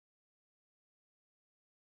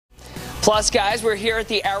Plus, guys, we're here at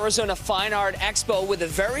the Arizona Fine Art Expo with a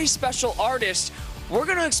very special artist. We're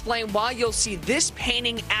going to explain why you'll see this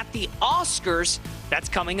painting at the Oscars that's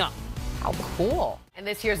coming up. How cool. And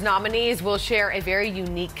this year's nominees will share a very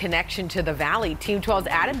unique connection to the Valley. Team 12's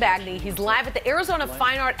Adam Bagney, he's live at the Arizona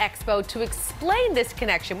Fine Art Expo to explain this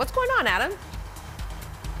connection. What's going on, Adam?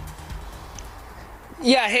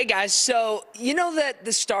 Yeah, hey guys, so you know that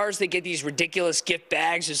the stars, they get these ridiculous gift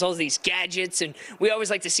bags, there's all these gadgets, and we always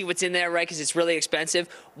like to see what's in there, right, because it's really expensive.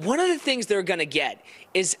 One of the things they're going to get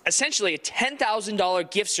is essentially a $10,000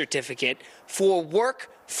 gift certificate for work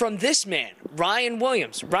from this man, Reian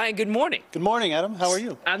Williams. Reian, good morning. Good morning, Adam. How are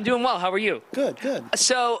you? I'm doing well. How are you? Good, good.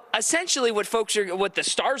 So essentially what the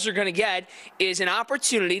stars are going to get is an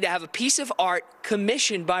opportunity to have a piece of art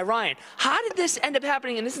commissioned by Reian. How did this end up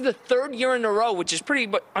happening? And this is the third year in a row, which is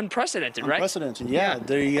pretty unprecedented, right? Unprecedented, yeah.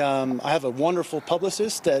 I have a wonderful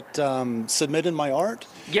publicist that submitted my art.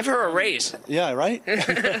 Give her a raise. Yeah, right?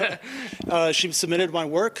 She submitted my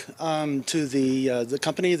work to the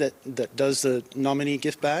company that does the nominee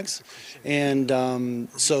gift bags, and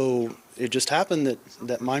so it just happened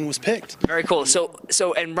that mine was picked. Very cool. So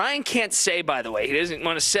and Reian can't say, by the way, he doesn't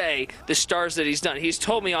want to say the stars that he's done. He's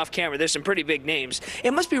told me off camera there's some pretty big names.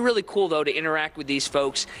 It must be really cool though to interact with these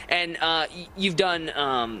folks, and you've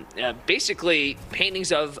done basically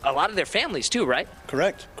paintings of a lot of their families too, right?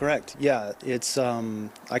 Correct. Yeah, it's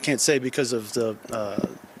I can't say because of the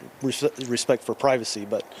respect for privacy,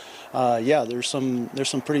 but yeah, there's some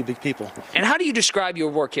pretty big people. And how do you describe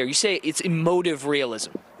your work here? You say it's emotive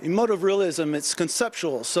realism. Emotive realism, it's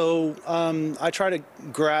conceptual. So I try to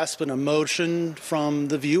grasp an emotion from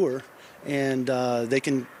the viewer, and they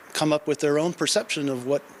can come up with their own perception of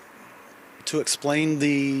what to explain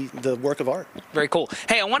the work of art. Very cool.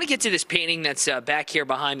 Hey, I want to get to this painting that's back here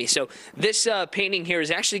behind me. So this painting here is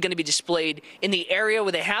actually going to be displayed in the area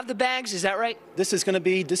where they have the bags. Is that right? This is going to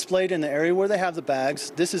be displayed in the area where they have the bags.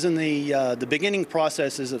 This is in the beginning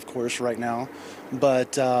processes, of course, right now.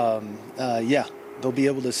 But yeah, they'll be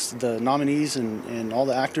able to, the nominees and all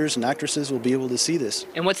the actors and actresses will be able to see this.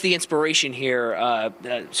 And what's the inspiration here?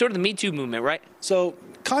 Sort of the Me Too movement, right? So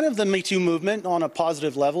kind of the Me Too movement on a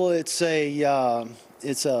positive level. It's a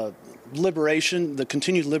liberation, the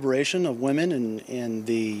continued liberation of women and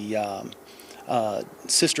the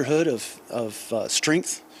sisterhood of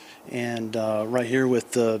strength. And right here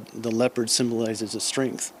with the leopard symbolizes the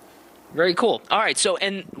strength. Very cool. All right, so,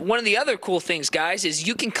 and one of the other cool things, guys, is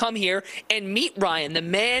you can come here and meet Reian, the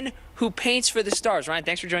man who paints for the stars. Reian,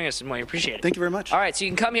 thanks for joining us this morning. Appreciate it. Thank you very much. All right, so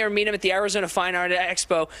you can come here and meet him at the Arizona Fine Art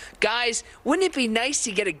Expo. Guys, wouldn't it be nice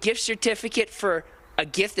to get a gift certificate for a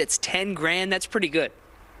gift that's 10 grand? That's pretty good.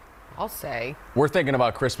 I'll say. We're thinking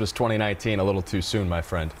about Christmas 2019 a little too soon, my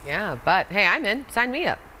friend. Yeah, but hey, I'm in. Sign me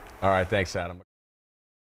up. All right, thanks, Adam.